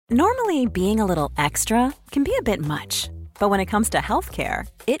Normally, being a little extra can be a bit much, but when it comes to healthcare,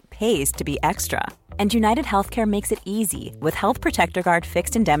 it pays to be extra. And United Healthcare makes it easy with Health Protector Guard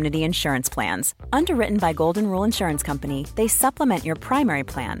fixed indemnity insurance plans. Underwritten by Golden Rule Insurance Company, they supplement your primary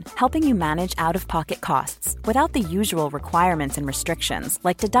plan, helping you manage out-of-pocket costs without the usual requirements and restrictions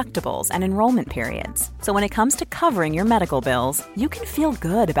like deductibles and enrollment periods. So when it comes to covering your medical bills, you can feel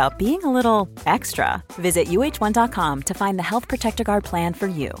good about being a little extra. Visit uh1.com to find the Health Protector Guard plan for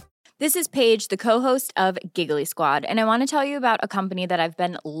you. This is Paige, the co-host of Giggly Squad, and I want to tell you about a company that I've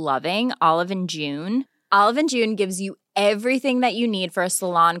been loving, Olive & June. Olive & June gives you everything that you need for a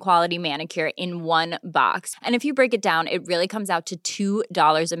salon-quality manicure in one box. And if you break it down, it really comes out to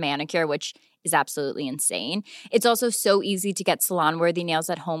 $2 a manicure, which is absolutely insane. It's also so easy to get salon-worthy nails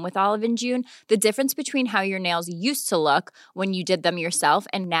at home with Olive & June. The difference between how your nails used to look when you did them yourself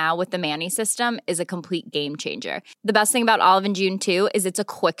and now with the Mani system is a complete game changer. The best thing about Olive & June, too, is it's a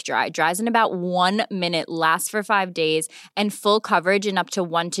quick dry. Dries in about 1 minute, lasts for 5 days, and full coverage in up to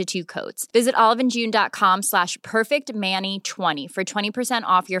 1 to 2 coats. Visit oliveandjune.com/perfectmani20 for 20%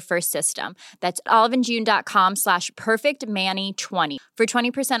 off your first system. That's oliveandjune.com/perfectmani20 for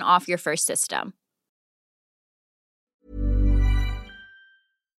 20% off your first system.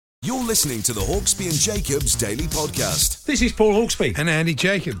 You're listening to the Hawksby and Jacobs Daily Podcast. This is Paul Hawksby. And Andy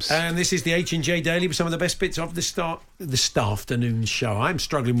Jacobs. And this is the H&J Daily with some of the best bits of the afternoon show. I'm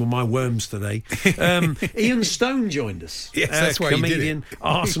struggling with my worms today. Ian Stone joined us. Yes, that's why comedian,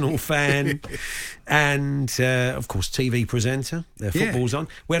 Arsenal fan, and, of course, TV presenter. Football's on.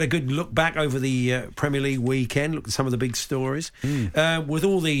 We had a good look back over the Premier League weekend, looked at some of the big stories. With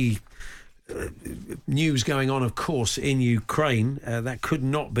all the news going on, of course, in Ukraine, that could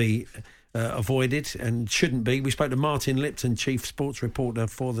not be avoided and shouldn't be. We spoke to Martin Lipton, chief sports reporter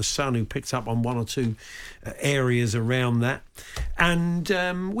for The Sun, who picked up on one or two areas around that. And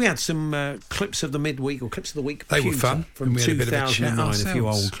we had some clips of the midweek, or clips of the week. They were fun. From 2009, a few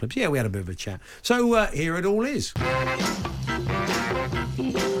old clips. Yeah, we had a bit of a chat. So here it all is.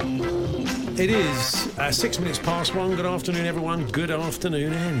 It is 6 minutes past 1. Good afternoon, everyone. Good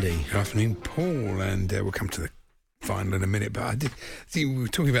afternoon, Andy. Good afternoon, Paul. And we'll come to the final in a minute. But I did think we were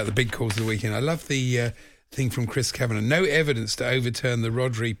talking about the big calls of the weekend. I love the thing from Chris Kavanagh. No evidence to overturn the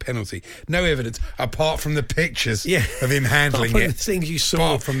Rodri penalty. No evidence apart from the pictures of him handling it. The things you saw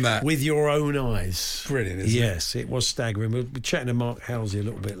apart from that with your own eyes. Brilliant, isn't it? Yes, it was staggering. We'll be chatting to Mark Halsey a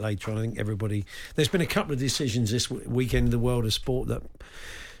little bit later on. I think everybody... There's been a couple of decisions this weekend in the world of sport that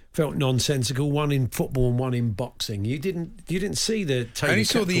felt nonsensical. One in football and one in boxing. You didn't see the Taylor I only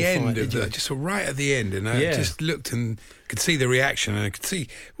saw the end fight, of just saw right at the end, and I just looked and could see the reaction, and I could see.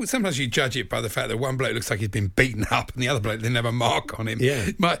 Well, sometimes you judge it by the fact that one bloke looks like he's been beaten up, and the other bloke didn't have a mark on him. Yeah,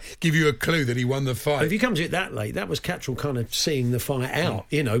 it might give you a clue that he won the fight. But if you come to it that late, that was Cattrall kind of seeing the fight out.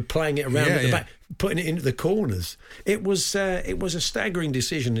 You know, playing it around at the back, putting it into the corners. It was a staggering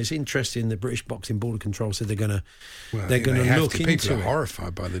decision. It's interesting. The British Boxing Board of Control said they're going to look into People it. Are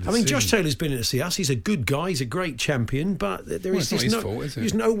horrified by the decision. I mean, Josh Taylor's been in to see us. He's a good guy. He's a great champion. But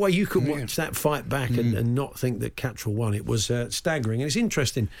there's no way you can watch that fight back and not think that Cattrall won. It was staggering. And it's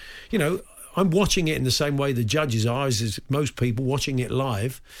interesting. You know, I'm watching it in the same way the judges are, as most people watching it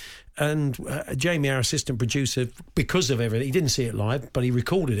live. And Jamie, our assistant producer, because of everything, he didn't see it live, but he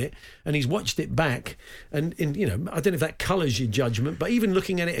recorded it and he's watched it back. And you know, I don't know if that colours your judgment, but even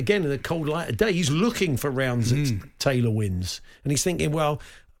looking at it again in the cold light of day, he's looking for rounds that Taylor wins, and he's thinking, well.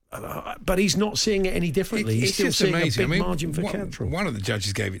 But he's not seeing it any differently. He's still seeing amazing. A big margin for Cattrall. One of the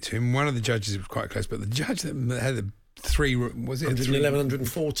judges gave it to him. One of the judges was quite close, but the judge that had the 111,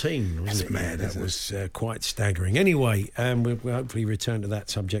 114. That's mad. That was quite staggering. Anyway, we'll hopefully return to that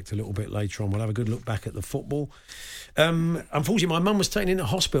subject a little bit later on. We'll have a good look back at the football. Unfortunately, my mum was taken into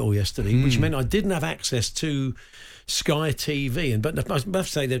hospital yesterday, which meant I didn't have access to Sky TV, but I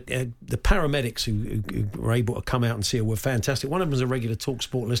must say that the paramedics who were able to come out and see her were fantastic. One of them was a regular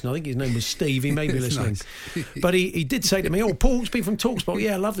TalkSport listener. I think his name was Steve. He may be listening. Nice. But he did say to me, Paul Hawksby from TalkSport.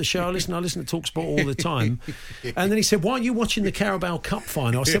 Yeah, I love the show. I listen to TalkSport all the time. And then he said, why aren't you watching the Carabao Cup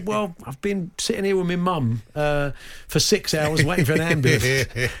final? I said, well, I've been sitting here with my mum for 6 hours waiting for an ambulance.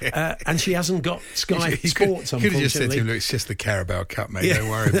 And she hasn't got Sky Sports, unfortunately. You could have just said to him, look, it's just the Carabao Cup, mate. Don't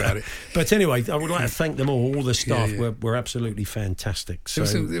worry about it. But anyway, I would like to thank them all the staff. Were absolutely fantastic. So,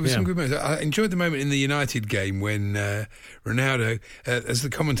 there was some good moments. I enjoyed the moment in the United game when Ronaldo, as the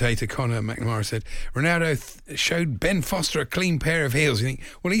commentator Conor McNamara said, Ronaldo showed Ben Foster a clean pair of heels. You think,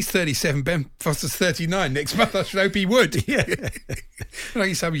 well, he's 37, Ben Foster's 39. Next month I should hope he he would. Yeah. Like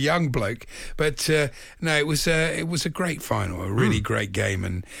he's some young bloke. But no, it was a great final, a really great game.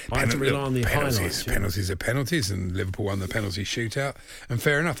 And I had to rely on the highlights. Penalties are penalties, and Liverpool won the penalty shootout. And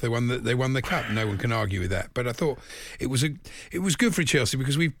fair enough, they won the cup. No one can argue with that. But I thought it was good for Chelsea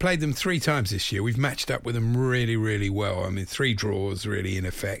because we've played them 3 times this year. We've matched up with them really, really well. I mean, 3 draws really in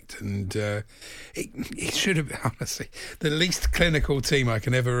effect, and it should have, honestly, the least clinical team I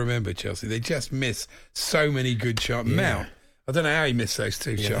can ever remember. Chelsea, they just miss so many good chances. Mount, I don't know how he missed those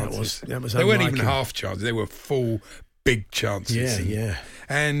 2 chances. That was they weren't even unlikely. half chances; they were full big chances. Yeah.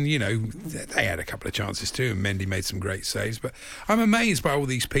 And you know, they had a couple of chances too, and Mendy made some great saves. But I'm amazed by all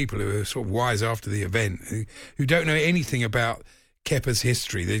these people who are sort of wise after the event, who don't know anything about Kepa's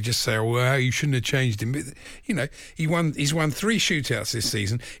history. They just say, "Oh, well, you shouldn't have changed him." But, you know, he's won 3 shootouts this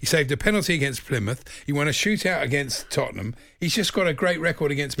season. He saved a penalty against Plymouth. He won a shootout against Tottenham. He's just got a great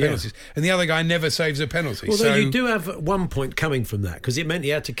record against penalties. And the other guy never saves a penalty. Although so you do have 1 point coming from that, because it meant he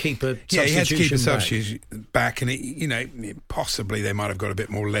had to keep a substitution he had to keep a back. substitution back, and possibly they might have got a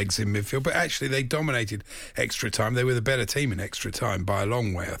bit more legs in midfield, but actually they dominated extra time. They were the better team in extra time by a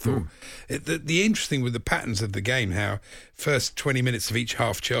long way, I thought. The interesting with the patterns of the game, how first 20 minutes of each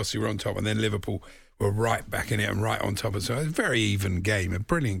half Chelsea were on top, and then Liverpool were right back in it and right on top of it. So it was a very even game, a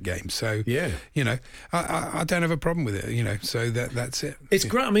brilliant game. So, you know, I don't have a problem with it, you know, so that's it. It's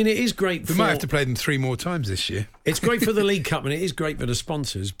great. I mean, it is great We might have to play them 3 more times this year. It's great for the League Cup and it is great for the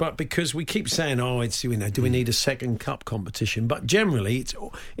sponsors, but because we keep saying, it's, you know, do we need a second cup competition? But generally,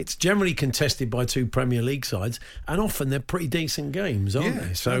 it's generally contested by 2 Premier League sides, and often they're pretty decent games, aren't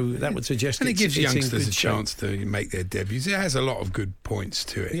they? So that would suggest and it gives it's youngsters in a good chance shape. to make their debuts. It has a lot of good points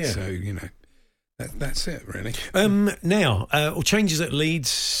to it. Yeah. So, you know. That's it, really. Now, changes at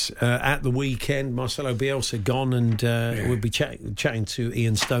Leeds at the weekend. Marcelo Bielsa gone, and we'll be chatting to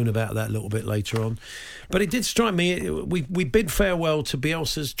Ian Stone about that a little bit later on. But it did strike me, we bid farewell to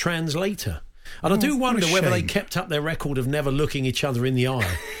Bielsa's translator. And I do wonder whether they kept up their record of never looking each other in the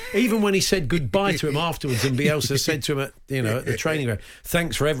eye. Even when he said goodbye to him afterwards, and Bielsa said to him at the training ground,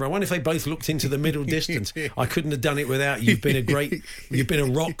 "Thanks for everything." I wonder if they both looked into the middle distance. "I couldn't have done it without you. You've been a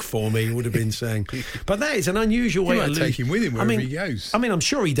rock for me," he would have been saying. But that is an unusual way to take him with him wherever he goes. I mean, I'm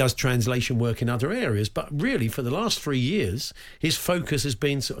sure he does translation work in other areas, but really for the last 3 years, his focus has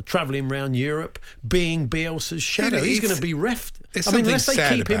been sort of travelling around Europe, being Bielsa's shadow. He's going to be reffed. There's something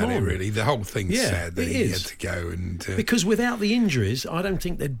sad keep him about it, on. really. The whole thing's sad that he had to go. And because without the injuries, I don't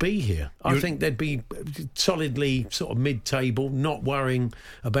think they'd be here. I think they'd be solidly sort of mid-table, not worrying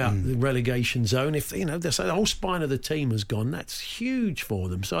about the relegation zone. If the whole spine of the team has gone, that's huge for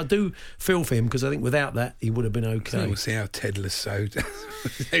them. So I do feel for him, because I think without that, he would have been okay. So we'll see how Ted Lasso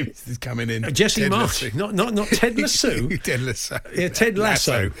is coming in. Jesse Marsh, not Ted Lasso. Ted Lasso. Yeah, Ted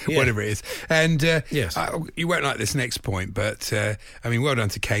Lasso. Whatever it is. And yes. You won't like this next point, but I mean, well done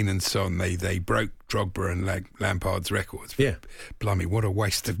to Kane and Son. They broke Drogba and Lampard's records. Yeah. Blimey, what a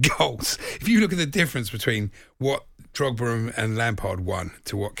waste of goals. If you look at the difference between what Drogba and Lampard won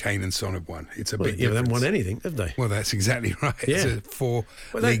to what Kane and Son have won, it's a big difference. They haven't won anything, have they? Well, that's exactly right. Yeah. It's 4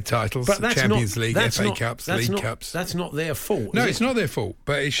 league titles, but that's Champions League, FA Cups, Cups. That's not their fault. No, it's not their fault,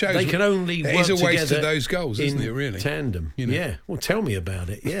 but it shows they can only work it is a waste together of those goals, isn't it, really? Tandem. You know? Yeah. Well, tell me about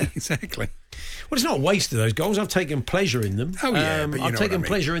it. Yeah. Exactly. Well, it's not a waste of those goals. I've taken pleasure in them. Oh, yeah, but you I've know taken what I mean.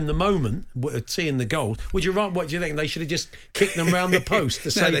 pleasure in the moment, seeing the goals. What do you think? They should have just kicked them round the post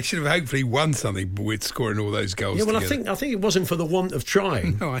to say... No, they should have hopefully won something with scoring all those goals. Yeah, well, together. I think it wasn't for the want of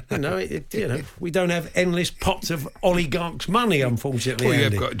trying. No, I know. We don't have endless pots of oligarchs' money, unfortunately. Well,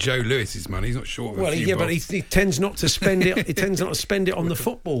 Andy. you've got Joe Lewis's money. He's not short of a few but bobs. he tends not to spend it. He tends not to spend it on the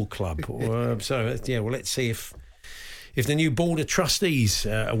football club. Well, let's see if the new board of trustees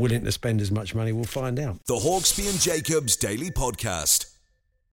are willing to spend as much money. We'll find out. The Hawksbee and Jacobs Daily Podcast.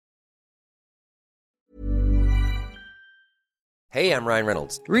 Hey, I'm Ryan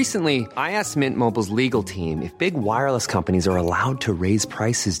Reynolds. Recently, I asked Mint Mobile's legal team if big wireless companies are allowed to raise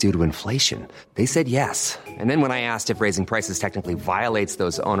prices due to inflation. They said yes. And then when I asked if raising prices technically violates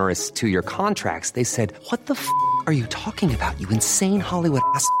those onerous 2-year contracts, they said, "What the f*** are you talking about, you insane Hollywood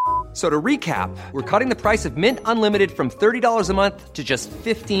ass?" So to recap, we're cutting the price of Mint Unlimited from $30 a month to just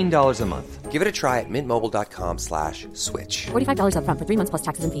 $15 a month. Give it a try at mintmobile.com/switch. $45 up front for 3 months plus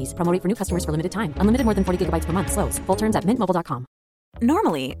taxes and fees. Promo rate for new customers for limited time. Unlimited more than 40 gigabytes per month. Slows full terms at mintmobile.com.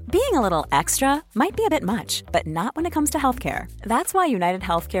 Normally, being a little extra might be a bit much, but not when it comes to healthcare. That's why United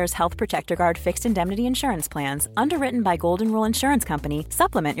Healthcare's Health Protector Guard fixed indemnity insurance plans, underwritten by Golden Rule Insurance Company,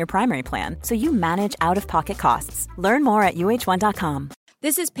 supplement your primary plan so you manage out-of-pocket costs. Learn more at uh1.com.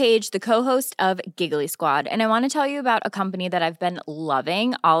 This is Paige, the co-host of Giggly Squad, and I want to tell you about a company that I've been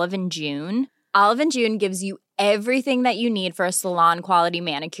loving, Olive & June. Olive & June gives you everything that you need for a salon quality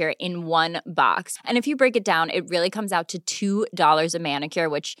manicure in one box. And if you break it down, it really comes out to $2 a manicure,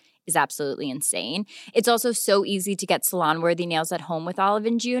 which is absolutely insane. It's also so easy to get salon-worthy nails at home with Olive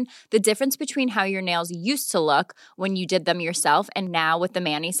 & June. The difference between how your nails used to look when you did them yourself and now with the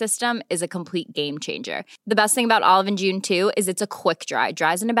Mani system is a complete game changer. The best thing about Olive & June, too, is it's a quick dry.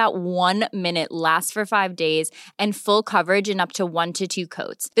 Dries in about 1 minute, lasts for 5 days, and full coverage in up to 1 to 2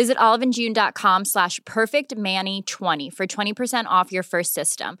 coats. Visit oliveandjune.com/perfectmani20 for 20% off your first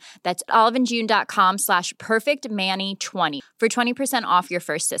system. That's oliveandjune.com/perfectmani20 for 20% off your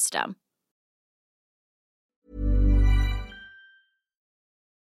first system. The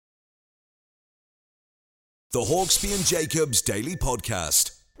Hawksby and Jacobs Daily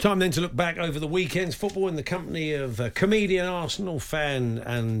Podcast. Time then to look back over the weekend's football in the company of comedian, Arsenal fan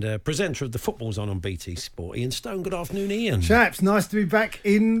and presenter of the Football's On BT Sport, Ian Stone. Good afternoon, Ian. Chaps, nice to be back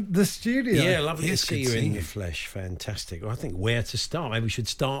in the studio. Yeah, lovely Yes, to see good you to in see the you. flesh. Fantastic. Well, I think where to start. Maybe we should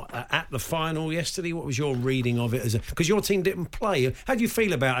start at the final yesterday. What was your reading of it? Because your team didn't play. How do you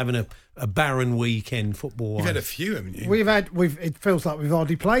feel about having a barren weekend football? You've had a few, haven't you? It feels like we've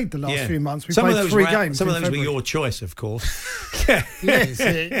hardly played the last few months. We some played of those 3 games. Some of in those were February. your choice, of course. Let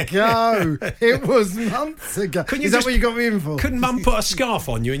it go. It was months ago. Is that what you got me in for? Couldn't Mum put a scarf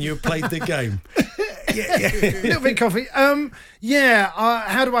on you and you played the game? A little bit coffee. How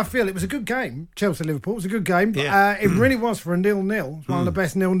do I feel? It was a good game. Chelsea-Liverpool was a good game. Yeah. It really was for a 0-0. It's one of the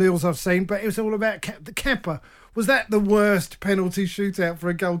best 0-0s I've seen, but it was all about the Kepa. Was that the worst penalty shootout for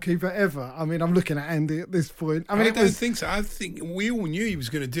a goalkeeper ever? I mean, I'm looking at Andy at this point. I don't think so. I think we all knew he was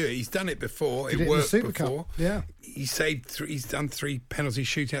going to do it. He's done it before. Did it in the worked Super before. Cup. Yeah. He's done 3 penalty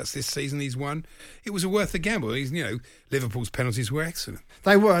shootouts this season. He's won. It was worth the gamble. Liverpool's penalties were excellent.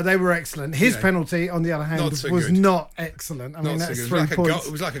 They were excellent. His penalty, on the other hand, Not so was good. not excellent. I mean, Not that's so 3 good. points.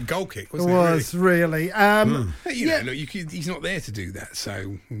 It was like a goal kick, It wasn't it? was really. Look, he's not there to do that.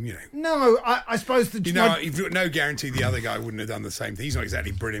 So No, I suppose you've got no guarantee the other guy wouldn't have done the same thing. He's not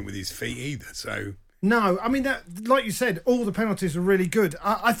exactly brilliant with his feet either. So No, I mean, like you said, all the penalties were really good.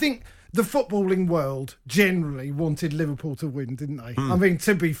 I think the footballing world generally wanted Liverpool to win, didn't they? I mean,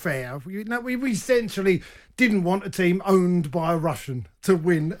 to be fair, we essentially didn't want a team owned by a Russian to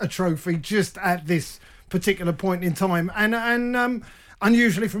win a trophy just at this particular point in time. And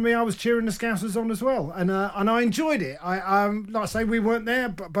unusually for me, I was cheering the Scousers on as well, and I enjoyed it. Like I say, we weren't there,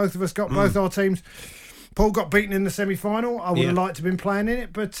 but both of us got both our teams. Paul got beaten in the semi-final. I would have liked to have been playing in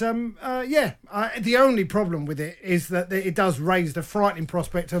it. But, the only problem with it is that it does raise the frightening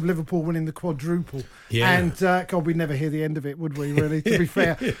prospect of Liverpool winning the quadruple. Yeah. And, God, we'd never hear the end of it, would we, really, to be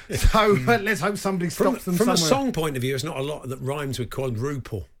fair? So let's hope somebody stops them From somewhere. a song point of view, it's not a lot that rhymes with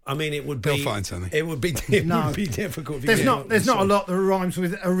quadruple. I mean, it would be... They'll find something. It would be difficult. If you There's get not the a song. lot that rhymes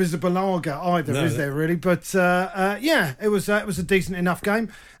with Arrizabalaga either, No, is there, really? But, it was a decent enough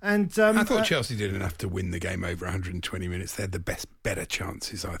game. And I thought Chelsea did enough to win the game over 120 minutes. They had the better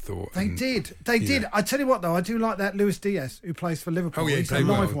chances, I thought. They did. I tell you what, though, I do like that Luis Diaz, who plays for Liverpool. Oh, yeah, he He's a played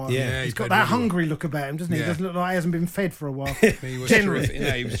live well. one. Yeah, He's got played that really well. hungry look about him, doesn't he? Yeah. He doesn't look like he hasn't been fed for a while. He was Generally. terrific.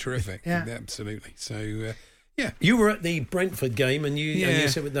 Yeah, he was terrific. Yeah. Absolutely. So, yeah. You were at the Brentford game, and you Yeah.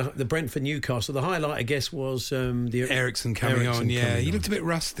 said with the Brentford Newcastle. The highlight, I guess, was the Ericsson coming on. Yeah, he looked a bit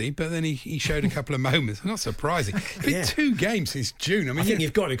rusty, but then he showed a couple of moments. Not surprising. It's been 2 games since June. I mean, I think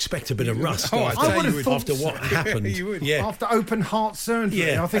you've got to expect a bit of rust Oh, after, I would have thought after what happened. You would. Yeah. After open heart surgery,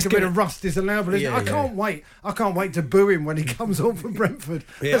 Yeah, I think that's a bit good. of rust is allowable. Yeah, I can't wait. I can't wait to boo him when he comes on for Brentford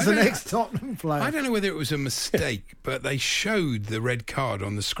as an ex-Tottenham player. I don't know whether it was a mistake, but they showed the red card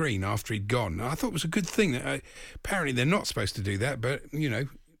on the screen after he'd gone. I thought it was a good thing. That apparently they're not supposed to do that, but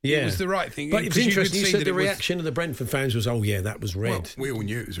it was the right thing. But it was 'cause interesting. You could see said that the it was- reaction of the Brentford fans was, "Oh yeah, that was red." Well, we all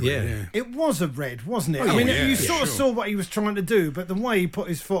knew it was red. Yeah. Yeah. It was a red, wasn't it? Oh, I mean, yeah, you yeah, sort of sure. saw what he was trying to do, but the way he put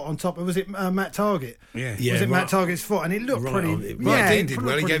his foot on top, was it Matt Target? Yeah. Yeah, Was it right- Matt Target's foot? And it looked right pretty... on it. Right, yeah, Dean it did looked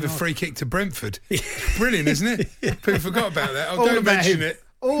well. He pretty gave a nice. free kick to Brentford. Brilliant, isn't it? People forgot about that. Oh, All don't about mention him. it.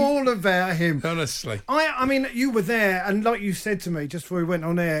 All about him. Honestly. I mean, you were there, and like you said to me just before we went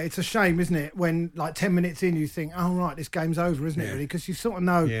on air, it's a shame, isn't it, when like 10 minutes in you think, oh, right, this game's over, isn't it, Yeah. really? Because you sort of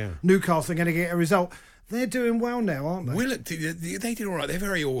know Yeah. Newcastle are going to get a result. They're doing well now, aren't they? Willock, they did all right. They're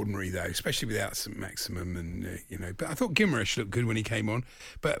very ordinary, though, especially without St Maximum. And, but I thought Guimaraes looked good when he came on.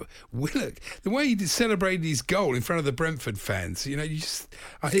 But Willock, the way he celebrated his goal in front of the Brentford fans, you just...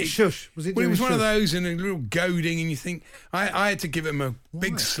 Was it shush? Was it Well, it was doing one of shush? those and a little goading, and you think... I had to give them a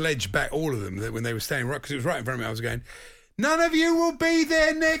big sledge back, all of them, when they were staying right, because it was right in front of me. I was going... None of you will be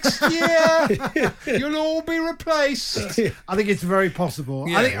there next year. You'll all be replaced. I think it's very possible.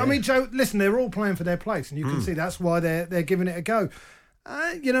 Yeah, I mean, Joe, listen, they're all playing for their place, and you can see that's why they're giving it a go.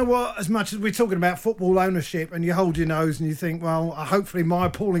 You know what? As much as we're talking about football ownership, and you hold your nose and you think, well, hopefully my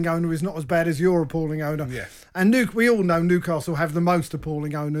appalling owner is not as bad as your appalling owner. Yeah. And we all know Newcastle have the most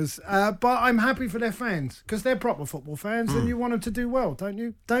appalling owners, but I'm happy for their fans because they're proper football fans, and you want them to do well, don't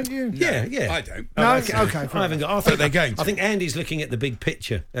you? Don't you? Yeah. I don't. No, Okay. okay. I haven't got. But they're going to. I think Andy's looking at the big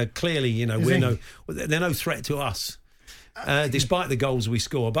picture. Clearly, they're no threat to us. Despite the goals we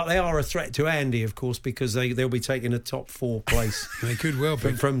score, but they are a threat to Andy, of course, because they'll be taking a top 4 place. They could well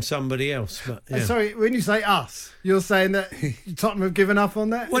be from somebody else. But, yeah. Sorry, when you say us, you're saying that Tottenham have given up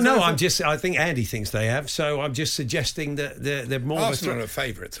on that? Well, no, I think Andy thinks they have, so I'm just suggesting that they're more Arsenal of a are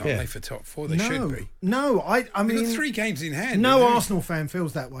favourites, aren't they, for top 4? They no, should be. No, I mean... We've got 3 games in hand. No haven't we? Arsenal fan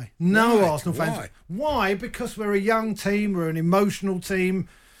feels that way. No Why? Arsenal fans. Why? Why? Because we're a young team, we're an emotional team.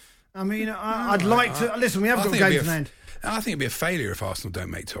 I mean, I'd like to... Listen, we haven't got games in hand. I think it'd be a failure if Arsenal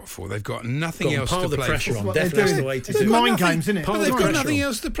don't make top 4. They've got nothing else pile to the play pressure for. on. What they're Definitely doing. the way to It's do it. mind games, isn't it? But they've got pressure nothing on.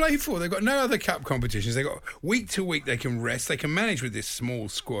 else to play for. They've got no other cup competitions. They've got week to week they can rest. They can manage with this small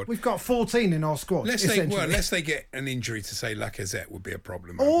squad. We've got 14 in our squad. Unless they get an injury to say Lacazette would be a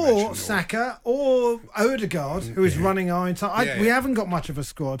problem. I'd Or imagine, Saka, or Odegaard, who is running our entire... We haven't got much of a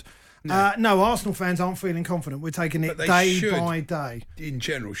squad. No, Arsenal fans aren't feeling confident. We're taking it But they day should, by day. in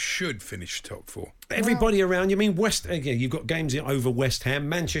general, should finish top 4. Everybody around you. I mean, you've got games over West Ham.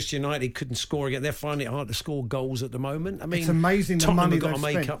 Manchester United couldn't score again. They're finding it hard to score goals at the moment. I mean, It's amazing the Tottenham money have got they've to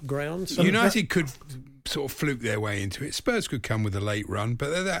make spent. up ground. So United could sort of fluke their way into it. Spurs could come with a late run,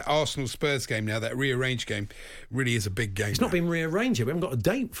 but that Arsenal-Spurs game now, that rearranged game, really is a big game. it's not been rearranged yet. We haven't got a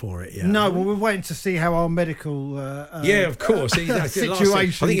date for it yet. No, well, we're waiting to see how our medical Yeah, of course. I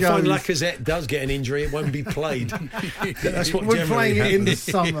situation think if goes. Lacazette does get an injury, it won't be played. That's what We're generally playing it in the happens.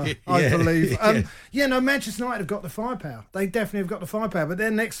 summer, I Yeah, believe. yeah. Manchester United have got the firepower. They definitely have got the firepower. But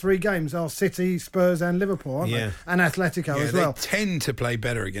their next 3 games are City, Spurs, and Liverpool, aren't Yeah. they? And Atletico Yeah, as well. they tend to play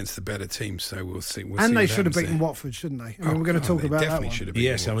better against the better teams, so we'll see. And they what should have happens beaten there. Watford, shouldn't they? I mean, we're going to talk they about that definitely one. should have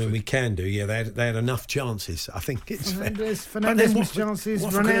beaten Yes, I mean, Watford. we can do. Yeah, they had enough chances. I think it's fair. Fernandes But then missed chances.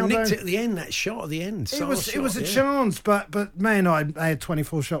 Watford could have nicked Ronaldo. it at the end, that shot at the end. It was a yeah. chance, but Man United had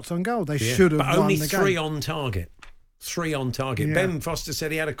 24 shots on goal. They Yeah. should have But won only the 3 game. on target. 3 on target. Yeah. Ben Foster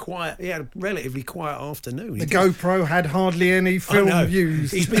said he had a relatively quiet afternoon. The GoPro had hardly any film know.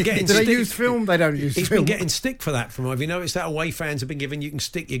 used. He's been getting Do they stick- use film? They don't use He's film. been getting stick for that from. Have you noticed that away fans have been giving? You can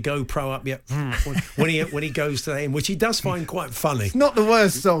stick your GoPro up when he goes to the end, which he does find quite funny. It's not the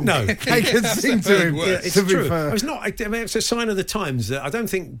worst song. No. They can sing to him. worst. It's to be true. fair. It's not. I mean, it's a sign of the times. That I don't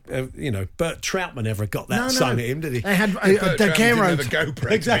think Bert Troutman ever got that No. sign at him, did he? They had Bert a Troutman didn't Daguerre. have a GoPro, to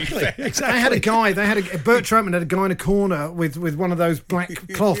be Exactly. fair. They had a guy. Bert Troutman had a guy in a corner with one of those black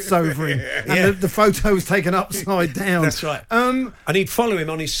cloths over him, and Yeah. the photo was taken upside down. That's right. And he'd follow him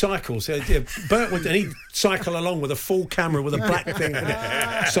on his cycle. So Bert would, and he'd cycle along with a full camera with a black thing,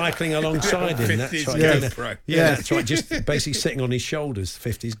 cycling alongside him. That's 50s right. GoPro. Yeah. That's right. Just basically sitting on his shoulders.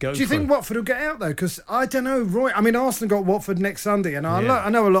 50s GoPro. Do you think Watford will get out though? Because I don't know, Roy. I mean, Arsenal got Watford next Sunday, and I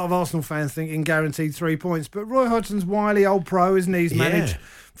know a lot of Arsenal fans thinking guaranteed 3 points. But Roy Hodgson's wily old pro, isn't he? He's managed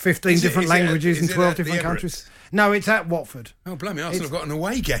 15 Is it- different is it at- languages in is it 12 at the different Emirates? countries. No, it's at Watford. Oh, blimey, Arsenal have got an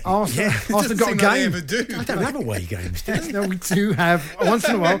away game. Arsenal, It Arsenal doesn't got a seem like they game. ever do. I don't have away games, do you? No, we do have once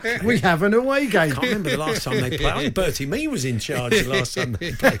in a while. We have an away game. I can't remember the last time they played. I think Bertie Mee was in charge the last time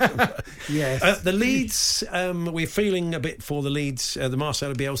they played. Yes. The Leeds, we're feeling a bit for the Leeds, the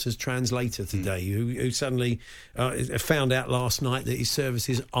Marcelo Bielsa's translator today, who suddenly found out last night that his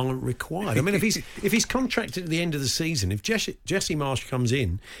services aren't required. I mean, if he's contracted at the end of the season, if Jesse Marsh comes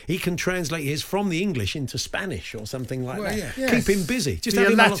in, he can translate his from the English into Spanish or something like that. yeah. Yes. Keep him busy. Just The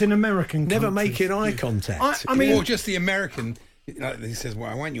have him Latin American never countries. making eye contact. I mean, Or just the American. He says, "Well,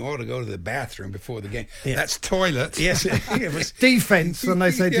 I want you all to go to the bathroom before the game." Yeah. That's toilet. yes, it was. defence, when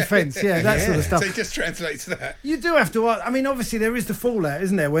they say defence, that sort of stuff. So he just translates that. You do have to. I mean, obviously there is the fallout,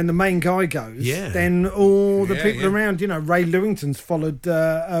 isn't there? When the main guy goes, Yeah. then all the Yeah, people yeah. around. Ray Lewington's followed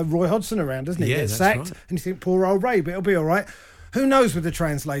Roy Hodgson around, hasn't he? Yeah, Gets that's sacked, right. and you think poor old Ray, but it'll be all right. Who knows with the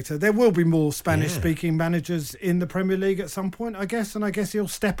translator? There will be more Spanish-speaking managers in the Premier League at some point, I guess, and I guess he'll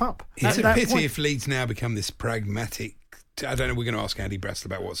step up. It's at a that pity point. if Leeds now become this pragmatic. I don't know. We're going to ask Andy Brassel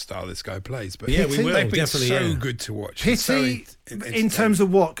about what style this guy plays, but Yeah, we will, They've been definitely, so yeah. good to watch. Pity So in terms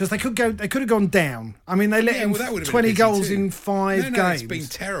of what? Because they could have gone down. I mean, they let Yeah, in well, that would have been 20 a pity goals too. in 5 no, games. it's been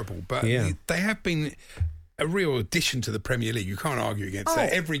terrible, but Yeah. they have been a real addition to the Premier League. You can't argue against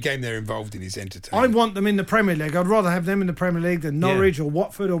that. Every game they're involved in is entertaining. I want them in the Premier League. I'd rather have them in the Premier League than Norwich or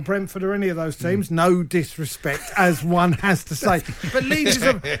Watford or Brentford or any of those teams. No disrespect, as one has to say. But Leeds is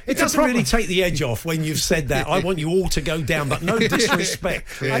it doesn't really take the edge off when you've said that. I want you all to go down, but no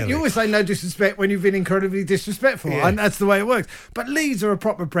disrespect. Really. You always say no disrespect when you've been incredibly disrespectful, and that's the way it works. But Leeds are a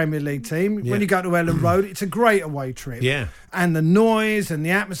proper Premier League team. When you go to Elland Road, it's a great away trip. Yeah. And the noise and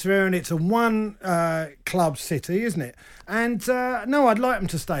the atmosphere, and it's a one club city, isn't it? And no, I'd like them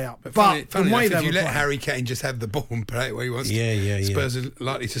to stay up. But funny the way enough, they if you were let playing, Harry Kane just have the ball and play it where he wants to, Spurs are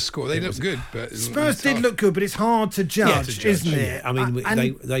likely to score. They look good, but Spurs did look good, but it's hard to judge, isn't it? Yeah. I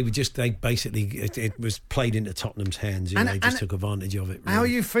mean, they basically it was played into Tottenham's hands, and they just took advantage of it. Really. How are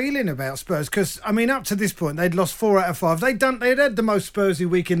you feeling about Spurs? Because I mean, up to this point, they'd lost 4 out of 5. They'd had the most Spursy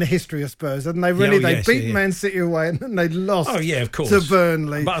week in the history of Spurs, hadn't they? Really, they beat Man City away and then they lost. Oh yeah, of course. To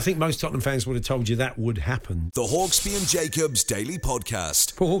Burnley. But I think most Tottenham fans would have told you that would happen. The Hawksbee and Jacobs Daily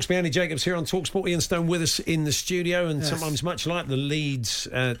Podcast. Paul Hawksbee, Andy Jacobs here on TalkSport. Ian Stone with us in the studio, and sometimes, much like the Leeds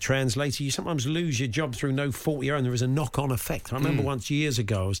translator, you sometimes lose your job through no fault of your own. There is a knock-on effect. I remember once years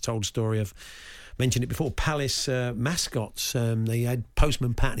ago, I was told a story of, mentioned it before, Palace mascots. They had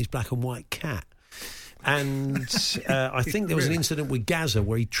Postman Pat and his black and white cat. And I think there was an incident with Gaza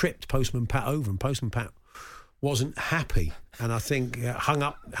where he tripped Postman Pat over, and Postman Pat wasn't happy, and I think hung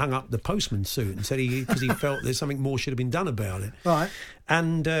up the postman suit and said because he felt there's something more should have been done about it. Right.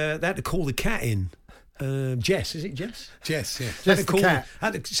 And they had to call the cat in. Jess, is it Jess? Jess, yeah. Jess the cat.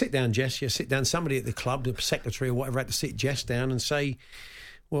 Had to sit down, Jess. Yeah, sit down. Somebody at the club, the secretary or whatever, had to sit Jess down and say,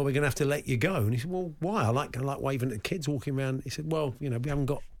 well, we're going to have to let you go. And he said, well, why? I like waving at the kids walking around. He said, well, we haven't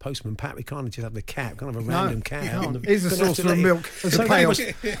got Postman Pat. We can't just have the cat. We can't have a random cat out. He's a saucer of milk. As a pail. A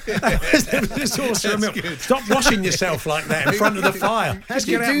saucer of milk. Stop washing yourself like that in front of the fire. How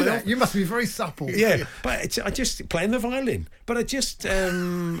do you do that? You must be very supple. Yeah, but I just playing the violin. But that's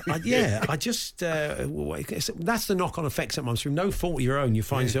the knock-on effect sometimes. Through no fault of your own, you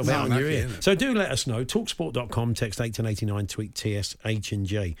find yourself out on your ear. So do let us know. Talksport.com, text 81089, tweet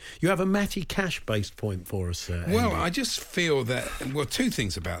TSH&J. You have a Matty Cash based point for us, Andy. Well, I just feel that, two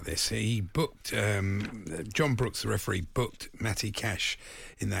things about this. He booked, John Brooks, the referee, booked Matty Cash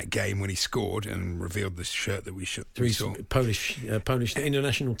in that game when he scored and revealed the shirt that we saw. Polish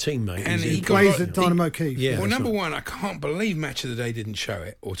international teammate. And he plays at Dynamo Kyiv. Yeah, well, number one, I can't believe Match of the Day didn't show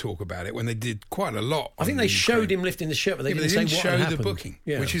it or talk about it when they did quite a lot. I think they showed him lifting the shirt, but they didn't say show what happened. the booking,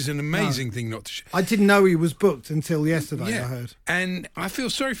 which is an amazing thing not to show. I didn't know he was booked until yesterday, I heard. And I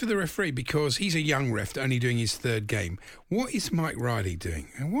feel sorry for the referee because he's a young ref, only doing his 3rd game. What is Mike Riley doing?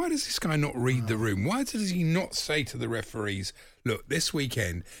 And why does this guy not read the room? Why does he not say to the referees, look, this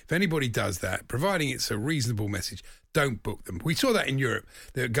weekend, if anybody does that, providing it's a reasonable message, don't book them. We saw that in Europe.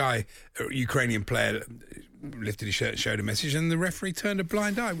 The guy, a Ukrainian player, lifted his shirt and showed a message, and the referee turned a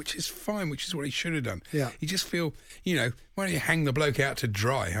blind eye, which is fine, which is what he should have done. Yeah. You just feel, why don't you hang the bloke out to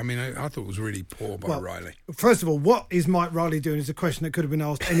dry? I mean, I thought it was really poor by Riley. First of all, what is Mike Riley doing is a question that could have been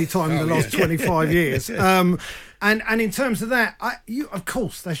asked any time in the last 25 years. And in terms of that, of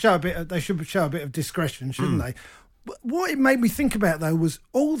course, they should show a bit of discretion, shouldn't they? What it made me think about, though, was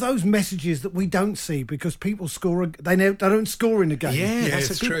all those messages that we don't see because people score. They don't score in the game. Yeah, that's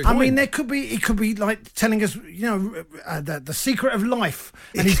a good true. point. I mean, it could be like telling us, the secret of life,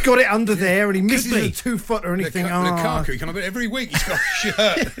 and he's got it under there, and he misses a 2-footer, and he thinks, Lukaku, he come up every week. He's got a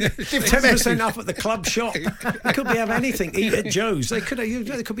shirt. 10% off at the club shop. It could be have anything. Eat at Joe's. They could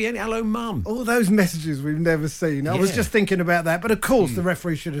be any. Hello, Mum. all those messages we've never seen. I was just thinking about that, but of course, the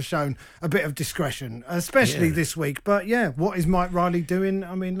referee should have shown a bit of discretion, especially this week. But what is Mike Riley doing?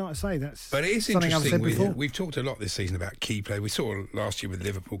 I mean, like I say, that's. But it is something I've said before. interesting. We've talked a lot this season about key players. We saw last year with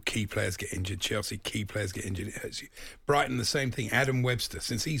Liverpool, key players get injured. Chelsea, key players get injured. It hurts you. Brighton, the same thing. Adam Webster,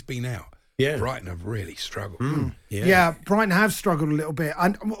 since he's been out, Brighton have really struggled. Yeah, Brighton have struggled a little bit.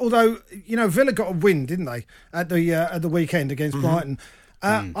 And although Villa got a win, didn't they, at the weekend against Brighton?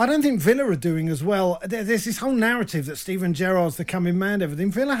 I don't think Villa are doing as well. There's this whole narrative that Steven Gerrard's the coming man.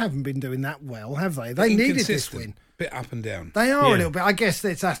 Everything. Villa haven't been doing that well, have they? They needed this win. Bit up and down. They are a little bit. I guess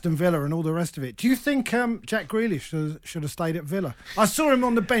it's Aston Villa and all the rest of it. Do you think Jack Grealish should have stayed at Villa? I saw him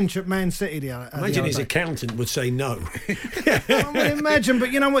on the bench at Man City the other Imagine day. his accountant would say no. I mean, imagine,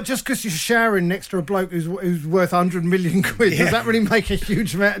 but you know what? Just because you're showering next to a bloke who's worth 100 million quid, does that really make a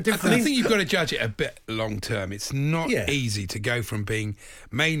huge amount of difference? I think you've got to judge it a bit long term. It's not easy to go from being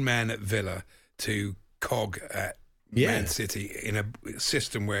main man at Villa to cog at Man City in a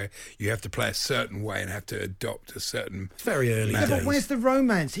system where you have to play a certain way and have to adopt a certain... It's very early Yeah, days. but where's the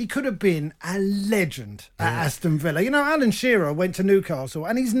romance? He could have been a legend at Aston Villa. You know, Alan Shearer went to Newcastle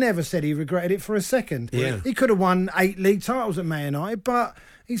and he's never said he regretted it for a second. Yeah. He could have won 8 league titles at Man United, but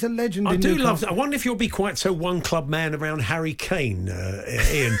he's a legend I in do Newcastle. love that. I wonder if you'll be quite so one-club man around Harry Kane,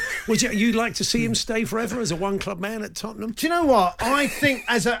 Ian. Would you like to see him stay forever as a one-club man at Tottenham? Do you know what? I think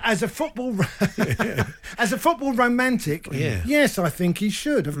as a football as a football romantic, yes, I think he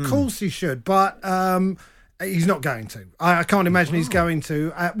should. Of course he should, but he's not going to. I can't imagine he's going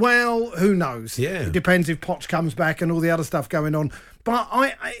to. Well, who knows? Yeah. It depends if Poch comes back and all the other stuff going on. But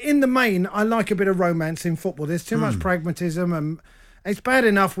in the main, I like a bit of romance in football. There's too much pragmatism, and it's bad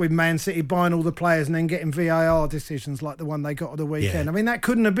enough with Man City buying all the players and then getting VAR decisions like the one they got on the weekend. Yeah. I mean, that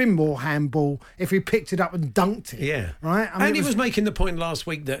couldn't have been more handball if he picked it up and dunked it. Yeah. Right? I mean, and he was making the point last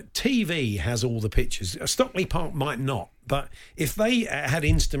week that TV has all the pictures. Stockley Park might not, but if they had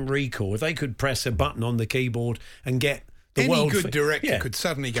instant recall, if they could press a button on the keyboard and get the Any world... good director could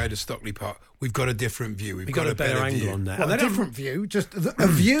suddenly go to Stockley Park. We've got a different view. We've got a better angle view. on that. What, And a they don't- different view? Just a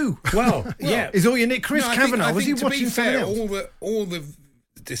view? Well, yeah. Is all you need? Chris No, Kavanagh, was he to watching be something fair, else? all the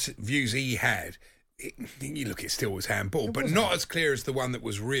views he had, you look, it still was handball, but not as clear as the one that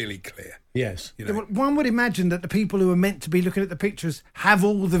was really clear. Yes. You Yeah, know? well, one would imagine that the people who are meant to be looking at the pictures have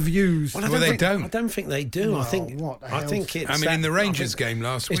all the views. Well, they don't. I don't think they do. I Well, think. what the I think hell's- it's. I mean, that- in the I Rangers think game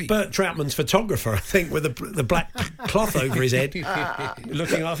last it's week. Bert Troutman's photographer, I think, with the black cloth over his head,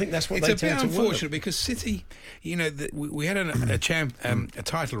 looking. I think that's what It's they a bit tend to unfortunate work. because City, you know, we had a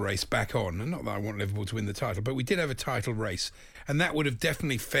title race back on, and not that I want Liverpool to win the title, but we did have a title race, and that would have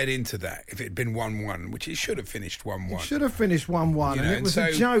definitely fed into that if it had been 1-1, which it should have finished 1-1. Should have finished 1-1, You and know, it was so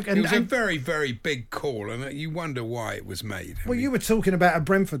a joke. it was a and very, very big call, and you wonder why it was made. I well, mean, you were talking about at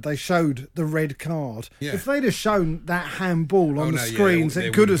Brentford, they showed the red card. Yeah. If they'd have shown that handball on the no, yeah, screens there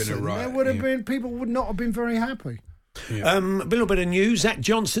at would have been a Goodison, riot, there would have yeah. been people would not have been very happy. A little bit of news. Zach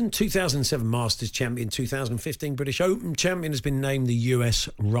Johnson, 2007 Masters champion, 2015 British Open champion, has been named the US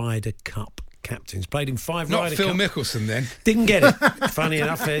Ryder Cup captain. He's played in 5 not Ryder Phil Cup. Mickelson then. Didn't get it. Funny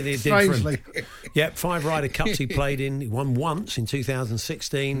enough, he did for him. Strangely. Yep, 5 Ryder Cups he played in. He won once in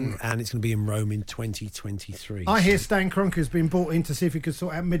 2016, and it's going to be in Rome in 2023. I hear Stan Kroenke's been brought in to see if he could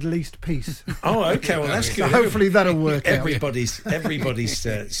sort out Middle East peace. Oh, okay. Well, that's So good. hopefully that'll work out. Everybody's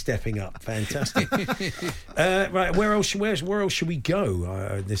stepping up. Fantastic. Right, where else should we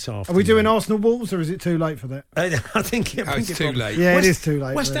go this afternoon? Are we doing Arsenal Wolves, or is it too late for that? I think It's too late. Yeah, it is too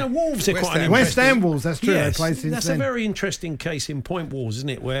late. West Ham Wolves are West quite an Ham- West interesting. Ham Wolves, that's true. Yes, They played since that's then. a very interesting case in point wars, isn't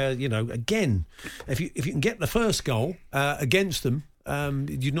it? Where, you know, again, if you can get the first goal against them,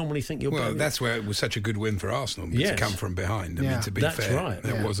 you'd normally think you're. Well, that's where it was such a good win for Arsenal, Yes. to come from behind. I Yeah. mean, to be That's fair, right.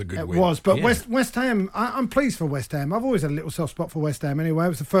 that was a good It win. was, but Yeah. West Ham, I'm pleased for West Ham. I've always had a little soft spot for West Ham anyway. It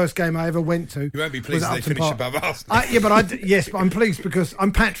was the first game I ever went to. You won't be was pleased at if they Upton finish Park. above Arsenal. Yeah, but I'm pleased because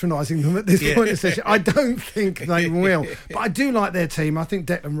I'm patronising them at this point in the session. I don't think they will, but I do like their team. I think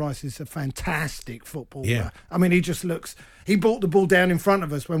Declan Rice is a fantastic footballer. Yeah. I mean, he just looks. He brought the ball down in front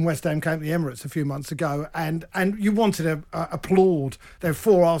of us when West Ham came to the Emirates a few months ago, and you wanted to applaud. There were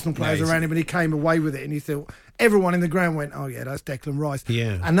 4 Arsenal players he's- around him, and he came away with it, and you thought everyone in the ground went, "Oh yeah, that's Declan Rice."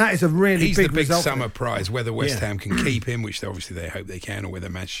 Yeah. and that is a really He's big the big result. summer prize, whether West Yeah. Ham can keep him, which obviously they hope they can, or whether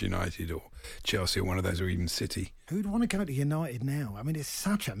Manchester United or Chelsea or one of those, or even City. Who'd want to go to United now? I mean, it's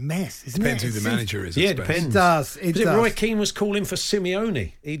such a mess, isn't Depends it? who the It seems- manager is. I Yeah, it suppose. depends. It does. It Was does. Roy Keane was calling for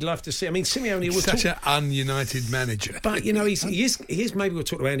Simeone. He'd love to see. I mean, Simeone was Such an un-United manager. But, you know, he is maybe we'll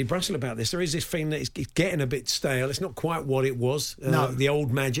talk to Andy Brassel about this. There is this feeling that it's getting a bit stale. It's not quite what it was, No. the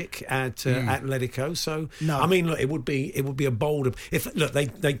old magic at Atletico. So, No. I mean, look, it would be a bolder. If look,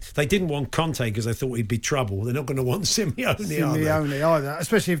 they didn't want Conte because they thought he'd be trouble. They're not going to want Simeone, are they? Simeone either,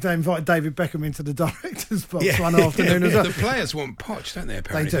 especially if they invited David Beckham into the director's box Yeah. one afternoon as well. The players want Poch, don't they,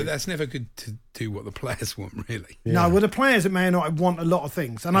 apparently? do. But that's never good to do what the players want, really. No, well, the players at Man United want a lot of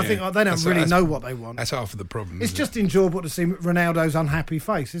things, and I Yeah. think they don't That's- really that's- know what they want. That's half of the problem. It's isn't just enjoyable to see Ronaldo's unhappy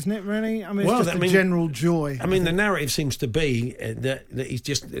face, isn't it? Really, I mean, it's Well, just I a mean- general joy. I mean, the narrative seems to be that he's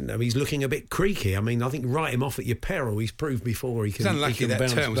just, you know, he's looking a bit creaky. I mean, I think write him off at your peril. He's proved before he can. It's unlucky he can that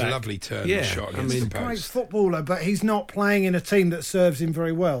bounce turn was a back. lovely turn. Yeah, shot I against mean, the Great post. footballer, but he's not playing in a team that serves him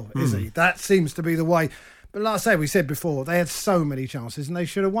very well, is he? That seems to be the way. But like I say, we said before, they had so many chances and they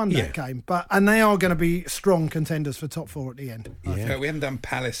should have won that game. And they are going to be strong contenders for top 4 at the end. Yeah. We haven't done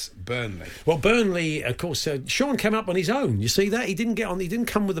Palace-Burnley. Well, Burnley, of course, Sean came up on his own. You see that? He didn't get on. He didn't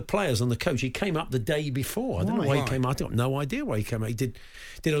come with the players on the coach. He came up the day before. I don't know why he came. I got no idea why he came up. He did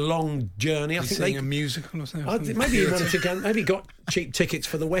a long journey. I think they a musical or something. Maybe he wanted to go. Maybe he got cheap tickets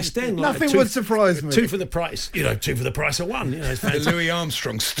for the West End. Nothing would surprise me. 2 for the price. 2 for the price of 1. It's the Louis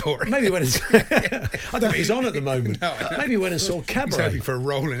Armstrong story. Maybe when it's, I don't know if he's on at the moment. No, maybe when it's all Cabaret. He's hoping for a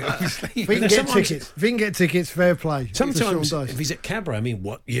role in it, obviously. If he can get tickets, fair play. Sometimes if he's at Cabaret, I mean,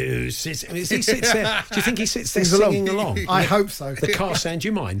 what he sits there. Do you think he sits there singing along? I hope so. The car sound, do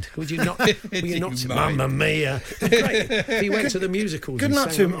you mind? Would you not? Will you not? Mamma mia! Great. If he went to the musicals. Good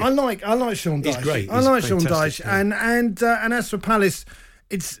luck to him. I like Sean Dyche. He's great. I like Sean Dyche. And as for Palace,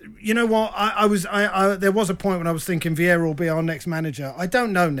 it's, you know what, I there was a point when I was thinking Vieira will be our next manager. I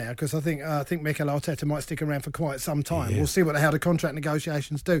don't know now, because I think Mikel Arteta might stick around for quite some time. We'll see how the contract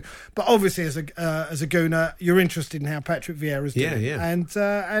negotiations do. But obviously, as a Gooner, you're interested in how Patrick Vieira's doing.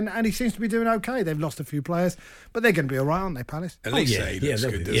 And he seems to be doing okay. They've lost a few players, but they're going to be all right, aren't they, Palace? Elise looks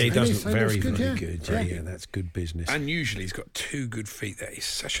good, doesn't he? He does look very, good, very good. Yeah, that's good business. And usually he's got 2 good feet. That is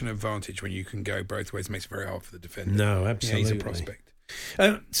such an advantage when you can go both ways. It makes it very hard for the defender. No, absolutely. Yeah, he's a prospect.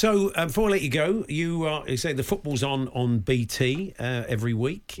 So before I let you go, you say the football's on BT every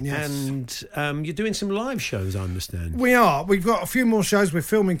week, and you're doing some live shows, I understand. We are. We've got a few more shows we're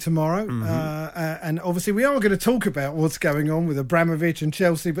filming tomorrow, and obviously we are going to talk about what's going on with Abramovich and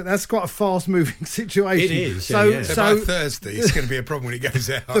Chelsea, but that's quite a fast-moving situation. It is. So by Thursday, it's going to be a problem when it goes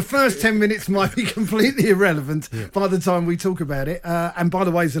out. The first 10 minutes might be completely irrelevant by the time we talk about it. And by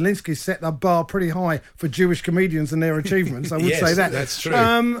the way, Zelensky set the bar pretty high for Jewish comedians and their achievements. I would say that. That's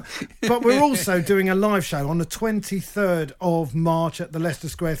true. But we're also doing a live show on the 23rd of March at the Leicester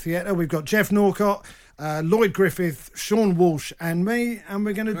Square Theatre. We've got Jeff Norcott, Lloyd Griffith, Sean Walsh and me, and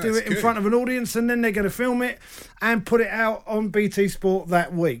we're going to do it in front of an audience, and then they're going to film it and put it out on BT Sport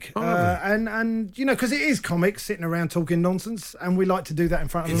that week. And you know, because it is comics sitting around talking nonsense, and we like to do that in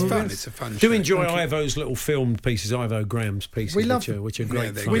front of an audience. It's a fun show. Do enjoy Ivo's little filmed pieces, Ivo Graham's pieces, which are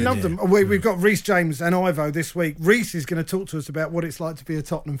great fun. We love them. We've got Reece James and Ivo this week. Reece is going to talk to us about what it's like to be a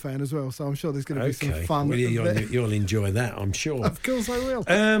Tottenham fan as well, so I'm sure there's going to be some fun. Well, you'll enjoy that, I'm sure. Of course I will.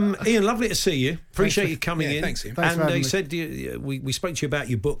 Ian, lovely to see you. Appreciate you coming in. Thanks, Ian. Thanks for having he me. said we spoke to you about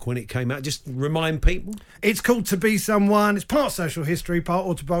your book when it came out. Just remind people. It's called To Be Someone. It's part social history, part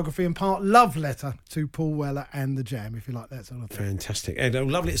autobiography, and part love letter to Paul Weller and the Jam, if you like that sort of thing. Fantastic. Ed,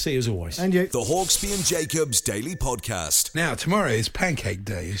 lovely to see you as always. And you. The Hawksby and Jacobs Daily Podcast. Now, tomorrow is Pancake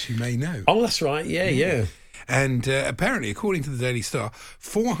Day, as you may know. Oh, that's right. Yeah. And apparently, according to the Daily Star,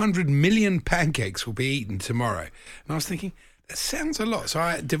 400 million pancakes will be eaten tomorrow. And I was thinking, that sounds a lot. So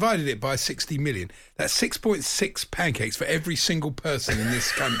I divided it by 60 million. That's 6.6 pancakes for every single person in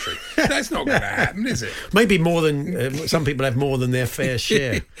this country. That's not going to happen, is it? Maybe more than some people have more than their fair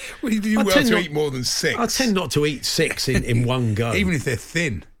share. Well, you do well to eat more than 6. I tend not to eat 6 in one go. Even if they're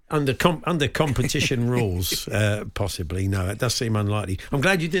thin. Under competition rules, possibly. No, it does seem unlikely. I'm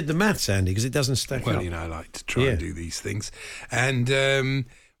glad you did the maths, Andy, because it doesn't stack up. Well, you know, I like to try and do these things. And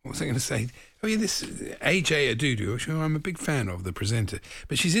what was I going to say? Oh, yeah, this AJ Adudu, who I'm a big fan of, the presenter.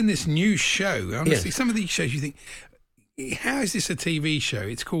 But she's in this new show. Honestly, some of these shows you think, how is this a TV show?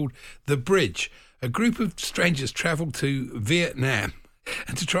 It's called The Bridge. A group of strangers travel to Vietnam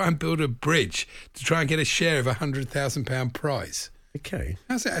and to try and build a bridge to try and get a share of £100,000 prize. Okay.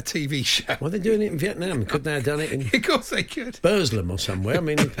 How's that a TV show? Well, they're doing it in Vietnam. Couldn't they have done it in Of course they could. Burslem or somewhere? I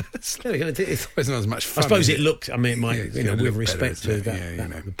mean, it's not as much fun. I suppose it looked, I mean, it might, with respect to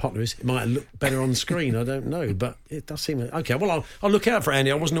the Potters, it might look better on screen, I don't know, but it does seem... Okay, well, I'll look out for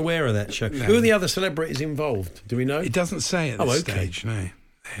Andy. I wasn't aware of that show. No. Who are the other celebrities involved? Do we know? It doesn't say at this stage, no.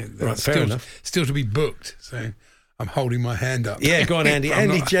 Right, fair enough. Still to be booked, so... I'm holding my hand up. Yeah, go on, Andy.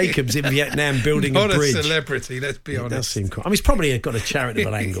 Andy Jacobs in Vietnam building a bridge. Not a celebrity, let's be honest. It does seem cool. I mean, it's probably got a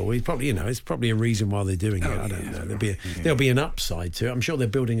charitable angle. He's probably, it's probably a reason why they're doing it. I don't know. There'll be an upside to it. I'm sure they're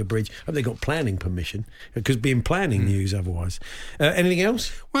building a bridge. I hope they got planning permission, because being planning news otherwise. Anything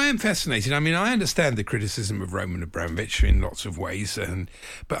else? Well, I am fascinated. I mean, I understand the criticism of Roman Abramovich in lots of ways,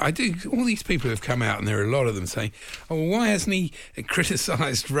 but I do. All these people have come out, and there are a lot of them saying, "Oh, well, why hasn't he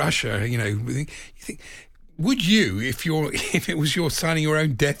criticised Russia?" You think. Would you, if it was your signing your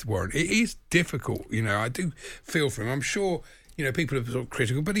own death warrant? It is difficult, I do feel for him. I'm sure people are sort of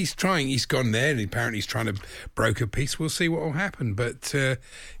critical, but he's gone there, and apparently he's trying to broker peace. We'll see what will happen. But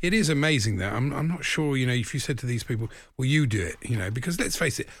it is amazing that I'm not sure, if you said to these people, will you do it? Because let's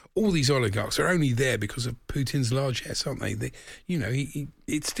face it, all these oligarchs are only there because of Putin's largesse, aren't they?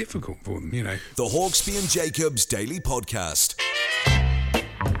 It's difficult for them, The Hawksbee and Jacobs Daily Podcast.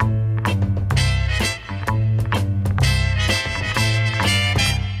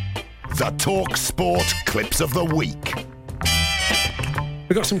 The Talk Sport Clips of the Week.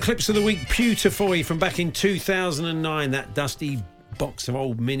 We've got some clips of the week pewterfoy from back in 2009. That dusty box of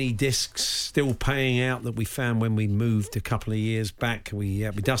old mini discs still paying out that we found when we moved a couple of years back. We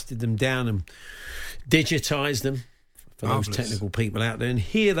dusted them down and digitised them for those technical people out there. And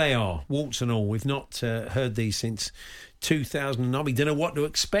here they are, warts and all. We've not heard these since 2009. We don't know what to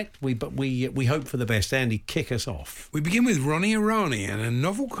expect, but we hope for the best. Andy, kick us off. We begin with Ronnie Arani and a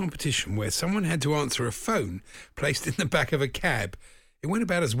novel competition where someone had to answer a phone placed in the back of a cab. It went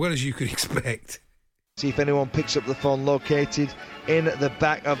about as well as you could expect. See if anyone picks up the phone located in the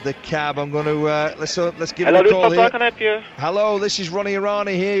back of the cab. I'm going to let's give it a call here. Can I help you? Hello, this is Ronnie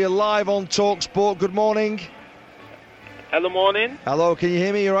Arani here. You're live on Talk Sport. Good morning. Hello, morning. Hello, can you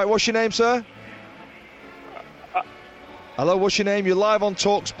hear me? You right? What's your name, sir? Hello, what's your name? You're live on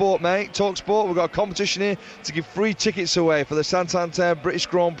Talk Sport, mate. Talk Sport, we've got a competition here to give free tickets away for the Santander British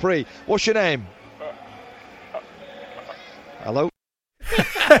Grand Prix. What's your name? Hello?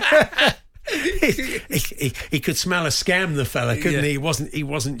 he could smell a scam, the fella, couldn't he? He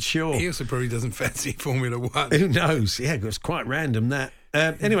wasn't sure. He also probably doesn't fancy Formula One. Who knows? Yeah, it was quite random, that.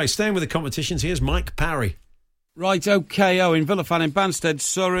 Anyway, staying with the competitions, here's Mike Parry. Right, OK, Owen, Villa fan in Banstead,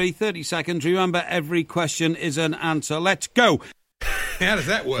 Surrey, 30 seconds. Remember, every question is an answer. Let's go. How does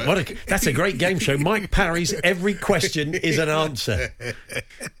that work? That's a great game show. Mike Parry's every question is an answer.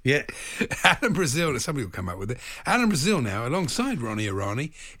 Yeah. Alan Brazil, somebody will come up with it. Alan Brazil now, alongside Ronnie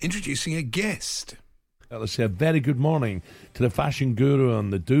Arani, introducing a guest. Let's say a very good morning to the fashion guru on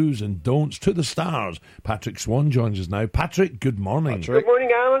the do's and don'ts to the stars. Patrick Swan joins us now. Patrick, good morning. Patrick. Good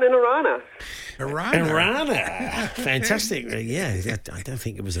morning, Alan in Arana. Arana. Fantastic. Yeah, I don't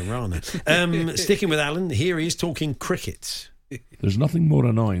think it was Arana. Sticking with Alan, here he is talking cricket. There's nothing more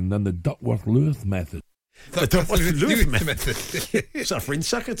annoying than the Duckworth-Lewis method. The Duckworth-Lewis method. Suffering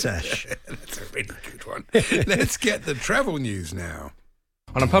succotash. That's a really good one. Let's get the travel news now.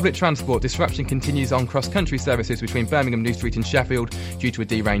 On public transport, disruption continues on cross-country services between Birmingham, New Street and Sheffield due to a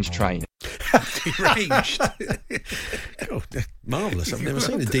deranged train. Deranged? God, marvellous. I've never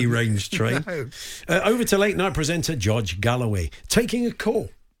seen a deranged train. No. Over to late-night presenter George Galloway, taking a call.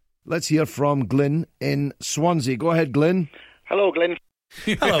 Let's hear from Glyn in Swansea. Go ahead, Glyn. Hello, Glyn.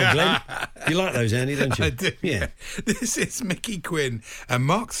 Hello, Glenn. You like those, Andy, don't you? I do. Yeah. This is Mickey Quinn and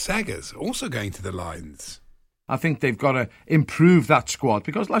Mark Saggers also going to the lines. I think they've got to improve that squad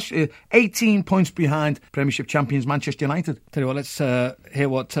because last year, 18 points behind Premiership champions Manchester United. Tell you what, let's hear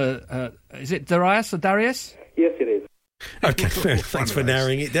what... is it Darius or Darius? Yes, it is. Okay, thanks for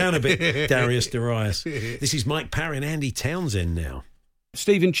narrowing it down a bit, Darius Darius. This is Mike Parry and Andy Townsend now.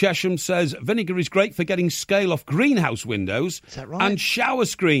 Stephen Chesham says vinegar is great for getting scale off greenhouse windows. Is that right? And shower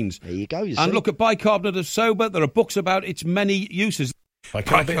screens. There you go, And look at bicarbonate of soda. There are books about its many uses.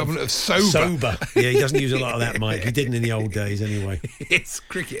 Bicarbonate of sober. Yeah, he doesn't use a lot of that, Mike. He didn't in the old days anyway. It's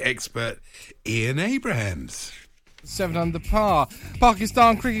cricket expert Ian Abrahams. 7 under par.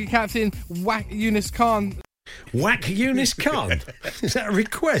 Pakistan cricket captain Whack Yunus Khan. Whack Yunus Khan? Is that a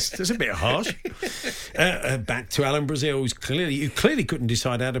request? That's a bit harsh. Back to Alan Brazil, who clearly couldn't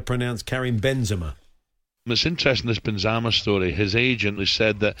decide how to pronounce Karim Benzema. It's interesting, this Benzema story. His agent has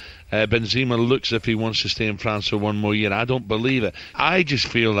said that Benzema looks as if he wants to stay in France for one more year. I don't believe it. I just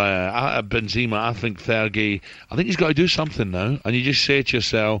feel Benzema, I think Fergie, I think he's got to do something now. And you just say to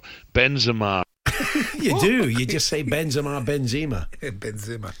yourself, Benzema. You do. You just say Benzema.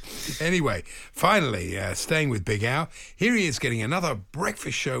 Benzema. Anyway, finally, staying with Big Al, here he is getting another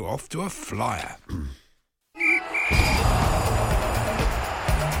breakfast show off to a flyer.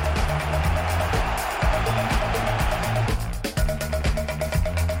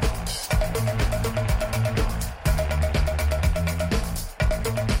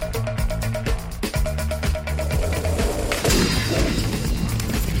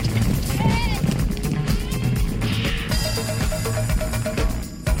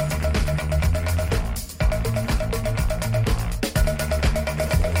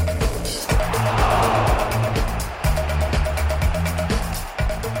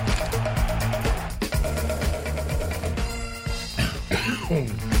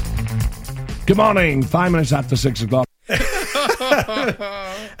 Good morning, 5 minutes after 6 o'clock.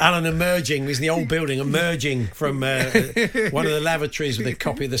 Alan emerging, he's in the old building, emerging from one of the lavatories with a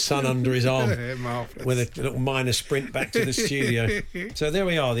copy of The Sun under his arm, with a little minor sprint back to the studio. So there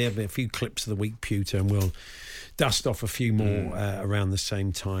we are. There have been a few clips of the week, Pewter, and we'll dust off a few more around the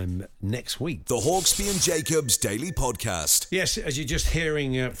same time next week. The Hawksbee and Jacobs Daily Podcast. Yes, as you're just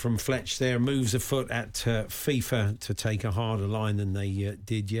hearing from Fletch there, moves afoot at FIFA to take a harder line than they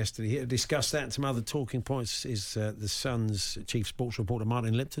did yesterday. Here to discuss that and some other talking points is the Sun's chief sports reporter,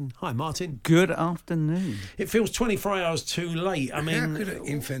 Martin Lipton. Hi, Martin. Good afternoon. It feels 24 hours too late. I mean, how could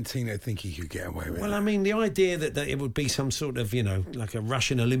Infantino think he could get away with it? Well, I mean, the idea that it would be some sort of, like a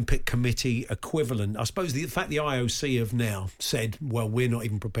Russian Olympic Committee equivalent. I suppose the fact the IOC have now said, well, we're not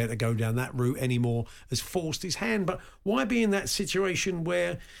even prepared to go down that route anymore, has forced his hand. But why be in that situation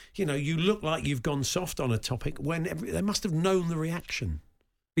where, you look like you've gone soft on a topic when they must have known the reaction?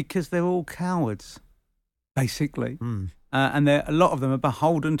 Because they're all cowards, basically. And a lot of them are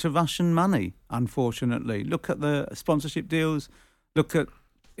beholden to Russian money, unfortunately. Look at the sponsorship deals. Look at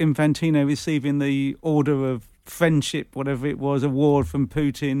Infantino receiving the Order of Friendship, whatever it was, award from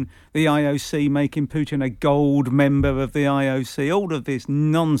Putin, the IOC making Putin a gold member of the IOC. All of this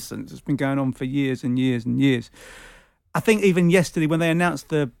nonsense has been going on for years and years and years. I think even yesterday when they announced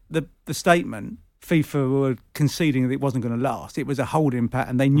the statement, FIFA were conceding that it wasn't going to last. It was a holding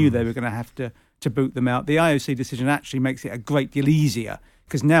pattern. They knew they were going to have to boot them out. The IOC decision actually makes it a great deal easier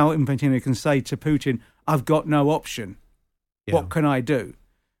because now Infantino can say to Putin, I've got no option. Yeah. What can I do?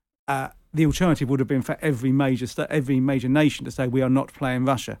 The alternative would have been for every major nation to say we are not playing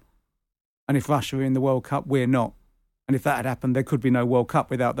Russia. And if Russia are in the World Cup, we're not. And if that had happened, there could be no World Cup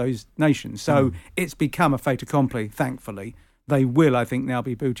without those nations. So it's become a fait accompli, thankfully. They will, I think, now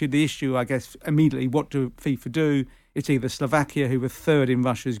be booted. The issue, I guess, immediately, what do FIFA do? It's either Slovakia, who were third in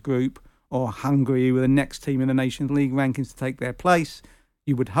Russia's group, or Hungary, who were the next team in the Nations League rankings to take their place.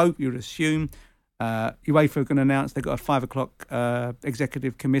 You would hope, you would assume. UEFA are going to announce they've got a 5 o'clock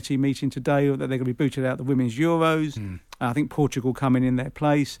executive committee meeting today that they're going to be booted out the Women's Euros. I think Portugal coming in their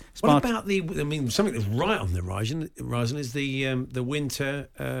place. What about something that's right on the horizon is the Winter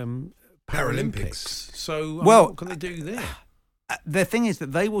Paralympics. So what can they do there? The thing is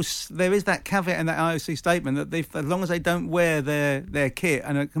that there is that caveat in that IOC statement that as long as they don't wear their kit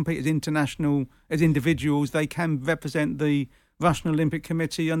and compete as individuals, they can represent the Russian Olympic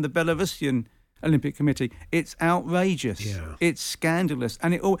Committee and the Belarusian Olympic Committee. It's outrageous. Yeah. It's scandalous.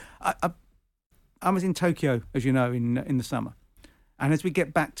 And I was in Tokyo, as you know, in the summer. And as we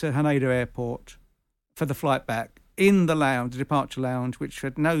get back to Haneda Airport for the flight back, in the lounge, the departure lounge, which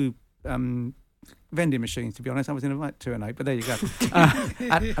had no vending machines, to be honest. I was in a right 2 and 8, but there you go.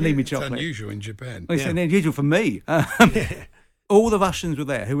 I need me chocolate. It's unusual in Japan. Well, it's unusual for me. All the Russians were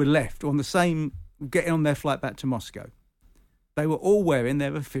there who were left on the same, getting on their flight back to Moscow. They were all wearing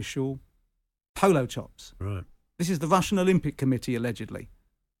their official polo tops. Right. This is the Russian Olympic Committee, allegedly.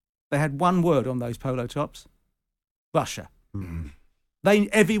 They had one word on those polo tops: Russia.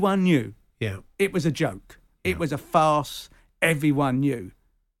 Everyone knew. Yeah. It was a joke. It was a farce. Everyone knew.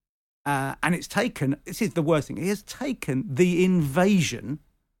 And it's taken, this is the worst thing, it has taken the invasion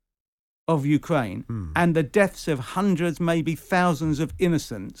of Ukraine and the deaths of hundreds, maybe thousands of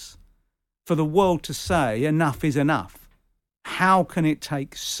innocents for the world to say enough is enough. How can it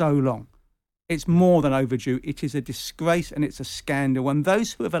take so long? It's more than overdue. It is a disgrace and it's a scandal. And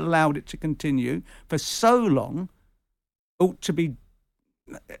those who have allowed it to continue for so long ought to be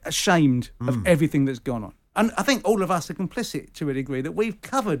ashamed of everything that's gone on. And I think all of us are complicit to a degree that we've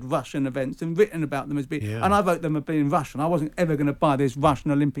covered Russian events and written about them as being, and I vote them as being Russian. I wasn't ever going to buy this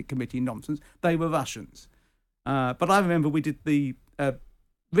Russian Olympic Committee nonsense. They were Russians. But I remember we did the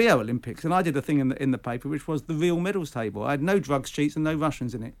Rio Olympics, and I did a thing in the paper which was the real medals table. I had no drugs sheets and no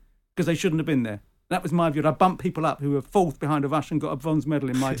Russians in it because they shouldn't have been there. That was my view. I bumped people up who were fourth behind a Russian, got a bronze medal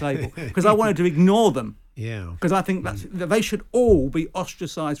in my table because I wanted to ignore them. Yeah. Because I think that they should all be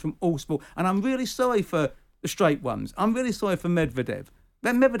ostracised from all sport. And I'm really sorry for the straight ones. I'm really sorry for Medvedev.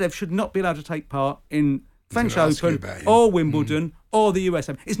 Medvedev should not be allowed to take part in French Open or Wimbledon or the US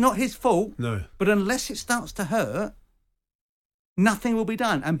Open. It's not his fault. No. But unless it starts to hurt, nothing will be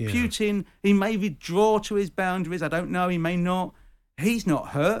done. And Putin, he may withdraw to his boundaries. I don't know. He may not. He's not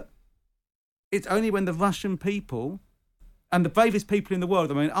hurt. It's only when the Russian people and the bravest people in the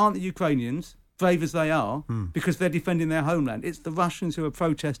world, I mean, aren't the Ukrainians, brave as they are, because they're defending their homeland. It's the Russians who are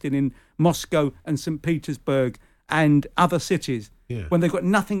protesting in Moscow and St. Petersburg and other cities when they've got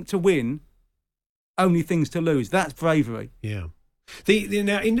nothing to win, only things to lose. That's bravery. Yeah. The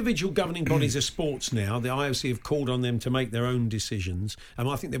now individual governing bodies of sports now, the IOC have called on them to make their own decisions.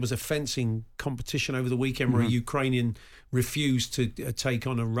 I think there was a fencing competition over the weekend where a Ukrainian refused to take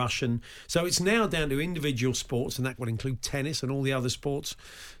on a Russian. So it's now down to individual sports, and that would include tennis and all the other sports,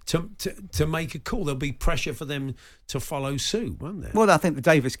 to make a call. There'll be pressure for them to follow suit, won't there? Well, I think the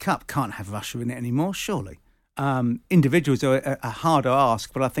Davis Cup can't have Russia in it anymore, surely. Individuals are a harder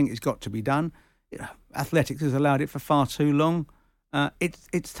ask, but I think it's got to be done. Athletics has allowed it for far too long.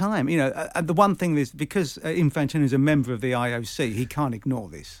 It's time. The one thing is, because Infantino is a member of the IOC, he can't ignore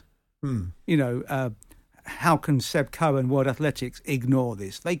this. How can Seb Cohen, World Athletics, ignore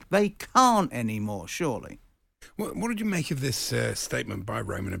this? They can't anymore, surely. What did you make of this statement by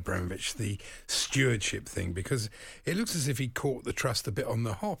Roman Abramovich, the stewardship thing? Because it looks as if he caught the trust a bit on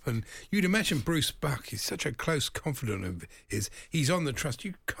the hop. And you'd imagine Bruce Buck is such a close confidant of his. He's on the trust.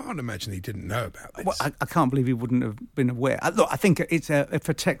 You can't imagine he didn't know about this. Well, I can't believe he wouldn't have been aware. Look, I think it's a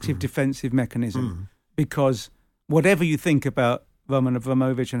protective, defensive mechanism because whatever you think about Roman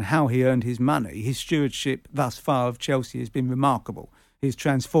Abramovich and how he earned his money, his stewardship thus far of Chelsea has been remarkable. He's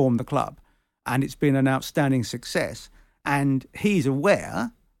transformed the club. And it's been an outstanding success. And he's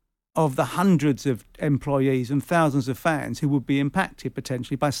aware of the hundreds of employees and thousands of fans who would be impacted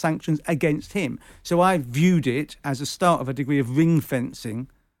potentially by sanctions against him. So I viewed it as a start of a degree of ring fencing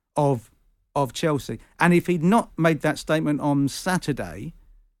of Chelsea. And if he'd not made that statement on Saturday,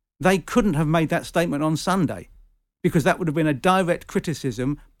 they couldn't have made that statement on Sunday, because that would have been a direct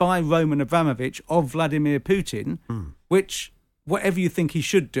criticism by Roman Abramovich of Vladimir Putin, which, whatever you think he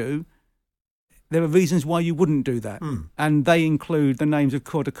should do, there are reasons why you wouldn't do that. And they include the names of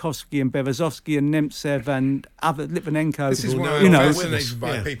Khodorkovsky and Berezovsky and Nemtsev and other Litvinenko. This is why I'm fascinated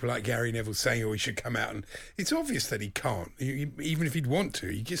by people like Gary Neville saying, he should come out. And it's obvious that he can't. Even if he'd want to,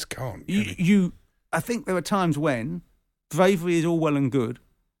 he just can't. I think there are times when bravery is all well and good,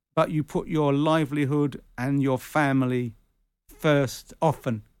 but you put your livelihood and your family first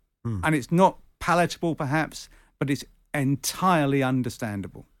often. And it's not palatable, perhaps, but it's entirely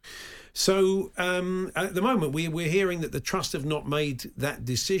understandable. So at the moment, we're hearing that the Trust have not made that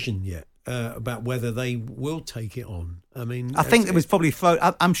decision yet about whether they will take it on. I think it was probably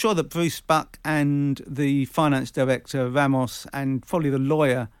I'm sure that Bruce Buck and the finance director, Ramos, and probably the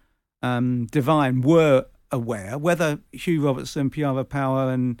lawyer, Devine, were aware. Whether Hugh Robertson, Piara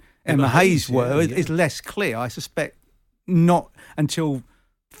Power and Emma Hayes were is less clear. I suspect not until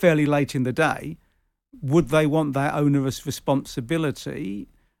fairly late in the day. Would they want that onerous responsibility?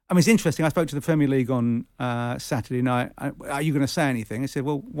 It's interesting. I spoke to the Premier League on Saturday night. Are you going to say anything? I said,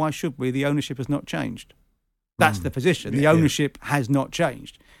 well, why should we? The ownership has not changed. That's the position. The ownership has not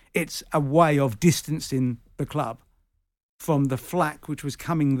changed. It's a way of distancing the club from the flack which was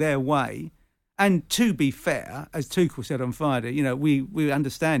coming their way. And to be fair, as Tuchel said on Friday, we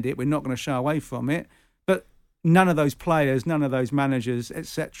understand it. We're not going to shy away from it. But none of those players, none of those managers,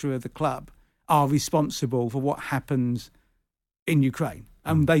 etc., of the club are responsible for what happens in Ukraine.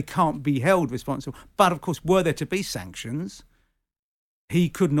 And they can't be held responsible. But, of course, were there to be sanctions, he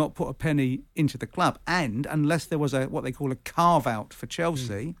could not put a penny into the club. And unless there was what they call a carve-out for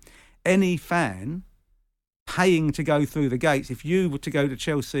Chelsea, any fan paying to go through the gates, if you were to go to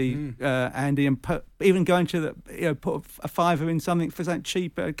Chelsea, Andy, and even going to put a fiver in something for something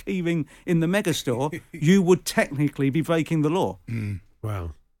cheap, a key ring in the megastore, you would technically be breaking the law.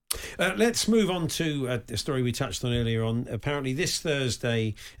 Wow. Let's move on to a story we touched on earlier on. Apparently this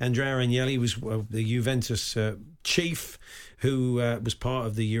Thursday, Andrea Agnelli was the Juventus chief, who was part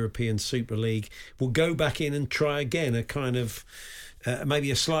of the European Super League, will go back in and try again, a kind of maybe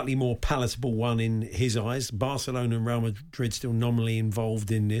a slightly more palatable one in his eyes. Barcelona and Real Madrid still nominally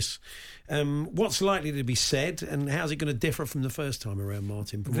involved in this. What's likely to be said, and how's it going to differ from the first time around,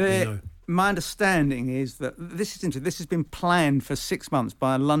 Martin, from what we know? My understanding is that this has been planned for 6 months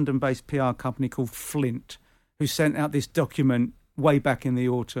by a London-based PR company called Flint, who sent out this document way back in the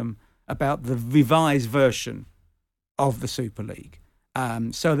autumn about the revised version of the Super League.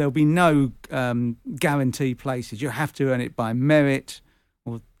 So there'll be no guarantee places. You have to earn it by merit,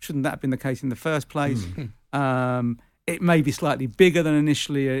 or shouldn't that have been the case in the first place? It may be slightly bigger than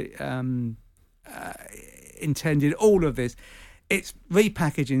initially intended. All of this, it's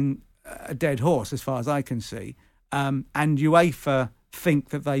repackaging a dead horse as far as I can see. And UEFA think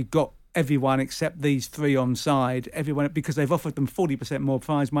that they've got everyone except these three on side, everyone, because they've offered them 40% more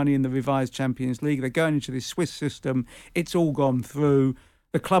prize money in the revised Champions League. They're going into this Swiss system. It's all gone through.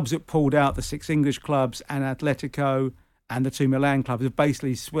 The clubs that pulled out, the 6 English clubs and Atletico and the 2 Milan clubs, have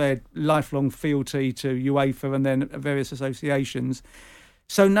basically sweared lifelong fealty to UEFA and then various associations.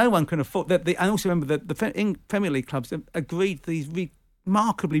 So no one can afford that. And also remember that the Premier League clubs have agreed to these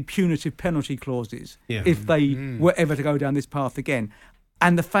remarkably punitive penalty clauses if they were ever to go down this path again.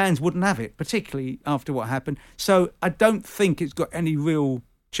 And the fans wouldn't have it, particularly after what happened. So I don't think it's got any real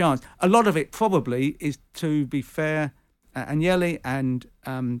chance. A lot of it probably is, to be fair, Agnelli and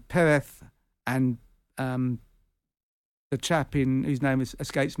Perez and the chap whose name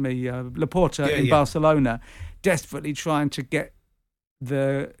escapes me, Laporta in Barcelona, desperately trying to get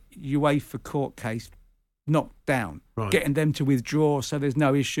the UEFA court case knocked down, getting them to withdraw so there's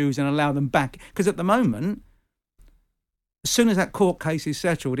no issues and allow them back. Because at the moment, as soon as that court case is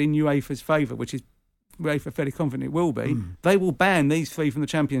settled in UEFA's favour, which is UEFA fairly confident it will be, they will ban these three from the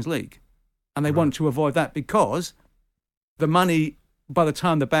Champions League. And they want to avoid that because the money, by the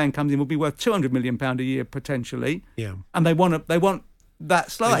time the ban comes in, will be worth £200 million a year potentially. Yeah. And they want that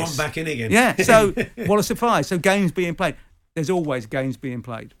slice. They want back in again. Yeah. So what a surprise. So games being played. There's always games being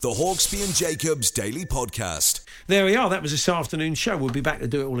played. The Hawksbee and Jacobs Daily Podcast. There we are. That was this afternoon's show. We'll be back to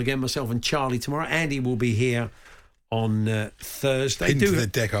do it all again, myself and Charlie, tomorrow. Andy will be here on Thursday. Into the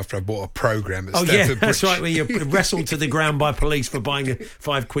deck after I bought a programme at Stamford Bridge. That's right, where you're wrestled to the ground by police for buying a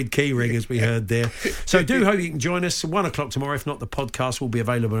 £5 key ring, as we heard there. So do hope you can join us 1 o'clock tomorrow. If not, the podcast will be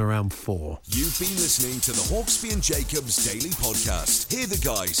available around 4. You've been listening to the Hawksbee and Jacobs Daily Podcast. Hear the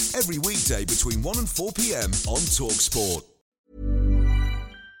guys every weekday between 1 and 4 p.m. on TalkSport.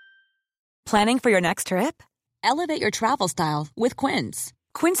 Planning for your next trip? Elevate your travel style with Quince.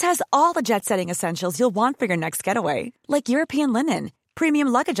 Quince has all the jet-setting essentials you'll want for your next getaway, like European linen, premium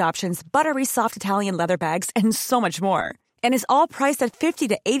luggage options, buttery soft Italian leather bags, and so much more. And is all priced at 50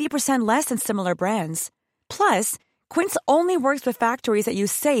 to 80% less than similar brands. Plus, Quince only works with factories that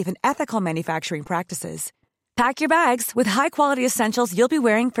use safe and ethical manufacturing practices. Pack your bags with high-quality essentials you'll be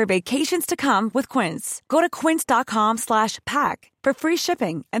wearing for vacations to come with Quince. Go to quince.com/pack for free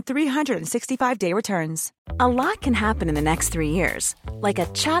shipping and 365-day returns. A lot can happen in the next 3 years. Like a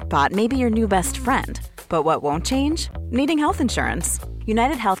chatbot may be your new best friend. But what won't change? Needing health insurance.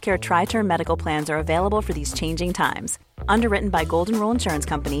 United Healthcare Tri-Term Medical Plans are available for these changing times. Underwritten by Golden Rule Insurance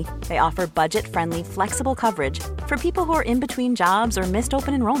Company, they offer budget-friendly, flexible coverage for people who are in between jobs or missed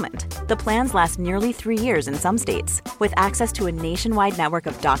open enrollment. The plans last nearly 3 years in some states, with access to a nationwide network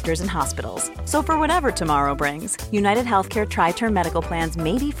of doctors and hospitals. So for whatever tomorrow brings, United Healthcare Tri-Term Medical Plans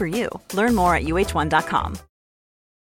may be for you. Learn more at uh1.com.